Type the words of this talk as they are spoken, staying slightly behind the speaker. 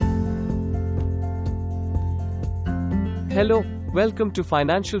Hello, welcome to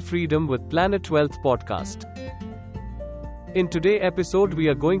Financial Freedom with Planet Wealth podcast. In today's episode, we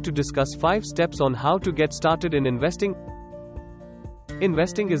are going to discuss 5 steps on how to get started in investing.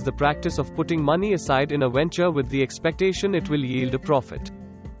 Investing is the practice of putting money aside in a venture with the expectation it will yield a profit.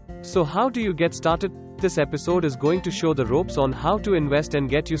 So how do you get started? This episode is going to show the ropes on how to invest and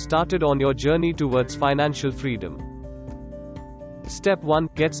get you started on your journey towards financial freedom. Step 1.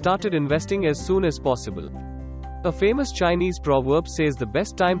 Get started investing as soon as possible. A famous Chinese proverb says the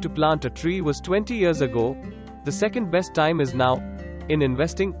best time to plant a tree was 20 years ago. The second best time is now. In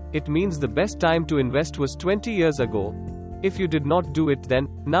investing, it means the best time to invest was 20 years ago. If you did not do it then,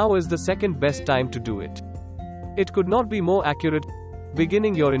 now is the second best time to do it. It could not be more accurate.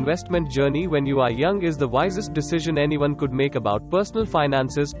 Beginning your investment journey when you are young is the wisest decision anyone could make about personal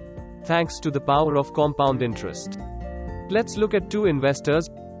finances, thanks to the power of compound interest. Let's look at 2 investors.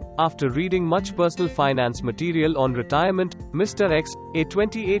 After reading much personal finance material on retirement, Mr. X, a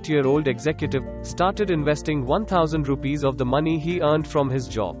 28-year-old executive, started investing 1,000 rupees of the money he earned from his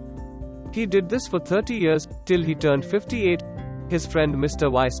job. He did this for 30 years, till he turned 58. His friend Mr.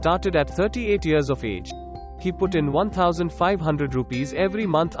 Y started at 38 years of age. He put in 1,500 rupees every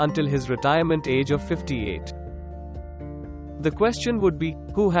month until his retirement age of 58. The question would be,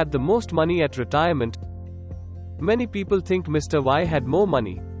 who had the most money at retirement? Many people think Mr. Y had more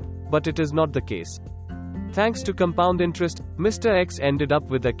money. But it is not the case. Thanks to compound interest, Mr. X ended up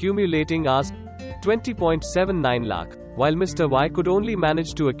with accumulating Rs 20.79 lakh, while Mr. Y could only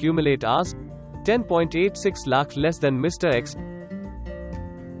manage to accumulate Rs 10.86 lakh less than Mr. X.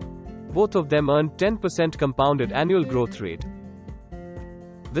 Both of them earned 10% compounded annual growth rate.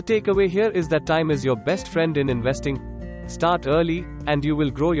 The takeaway here is that time is your best friend in investing. Start early, and you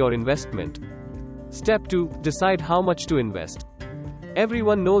will grow your investment. Step 2. Decide how much to invest.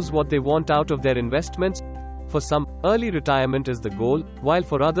 Everyone knows what they want out of their investments. For some, early retirement is the goal, while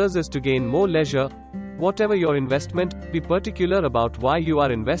for others is to gain more leisure. Whatever your investment, be particular about why you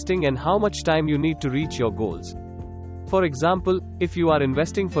are investing and how much time you need to reach your goals. For example, if you are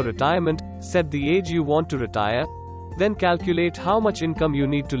investing for retirement, set the age you want to retire. Then calculate how much income you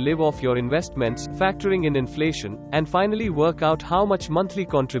need to live off your investments, factoring in inflation, and finally work out how much monthly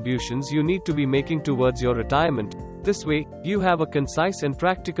contributions you need to be making towards your retirement. This way, you have a concise and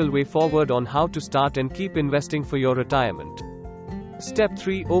practical way forward on how to start and keep investing for your retirement. Step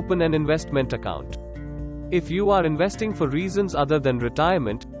 3. Open an investment account. If you are investing for reasons other than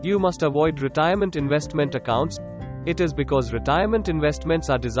retirement, you must avoid retirement investment accounts. It is because retirement investments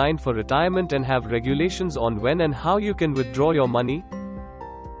are designed for retirement and have regulations on when and how you can withdraw your money.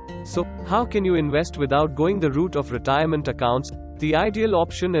 So, how can you invest without going the route of retirement accounts? The ideal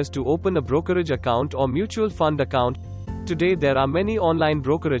option is to open a brokerage account or mutual fund account. Today there are many online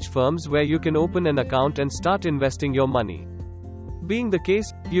brokerage firms where you can open an account and start investing your money. Being the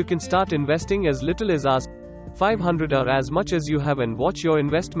case, you can start investing as little as Rs 500 or as much as you have and watch your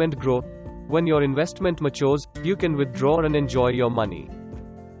investment grow. When your investment matures, you can withdraw and enjoy your money.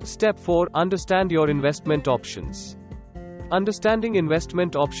 Step 4. Understand your investment options. Understanding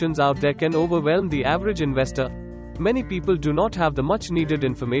investment options out there can overwhelm the average investor. Many people do not have the much needed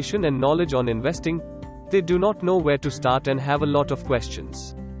information and knowledge on investing. They do not know where to start and have a lot of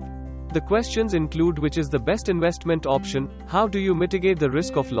questions. The questions include: which is the best investment option? How do you mitigate the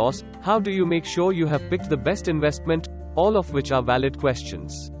risk of loss? How do you make sure you have picked the best investment? All of which are valid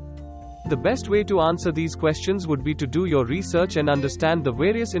questions. The best way to answer these questions would be to do your research and understand the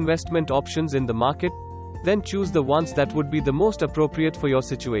various investment options in the market, then choose the ones that would be the most appropriate for your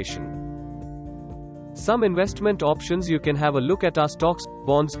situation. Some investment options you can have a look at are stocks,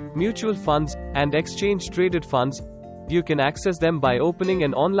 bonds, mutual funds, and exchange-traded funds. You can access them by opening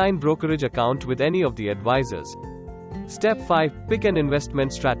an online brokerage account with any of the advisors. Step 5. Pick an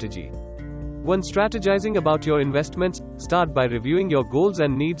investment strategy. When strategizing about your investments, start by reviewing your goals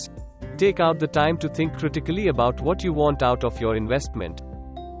and needs. Take out the time to think critically about what you want out of your investment.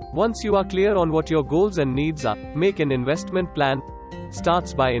 Once you are clear on what your goals and needs are, make an investment plan.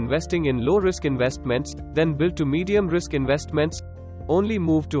 Starts by investing in low-risk investments, then build to medium-risk investments. Only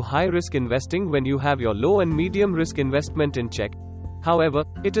move to high-risk investing when you have your low and medium-risk investment in check. However,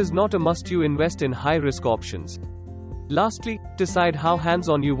 it is not a must you invest in high-risk options. Lastly, decide how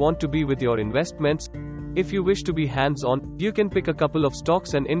hands-on you want to be with your investments. If you wish to be hands-on, you can pick a couple of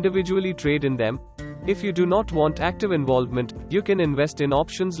stocks and individually trade in them. If you do not want active involvement, you can invest in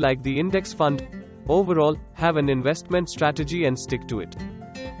options like the index fund. Overall, have an investment strategy and stick to it.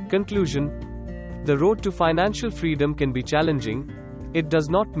 Conclusion: the road to financial freedom can be challenging. It does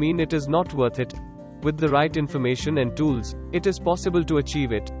not mean it is not worth it. With the right information and tools, it is possible to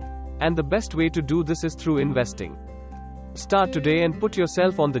achieve it. And the best way to do this is through investing. Start today and put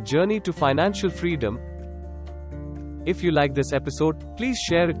yourself on the journey to financial freedom. If you like this episode, please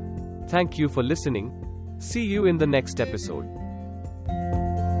share it. Thank you for listening. See you in the next episode.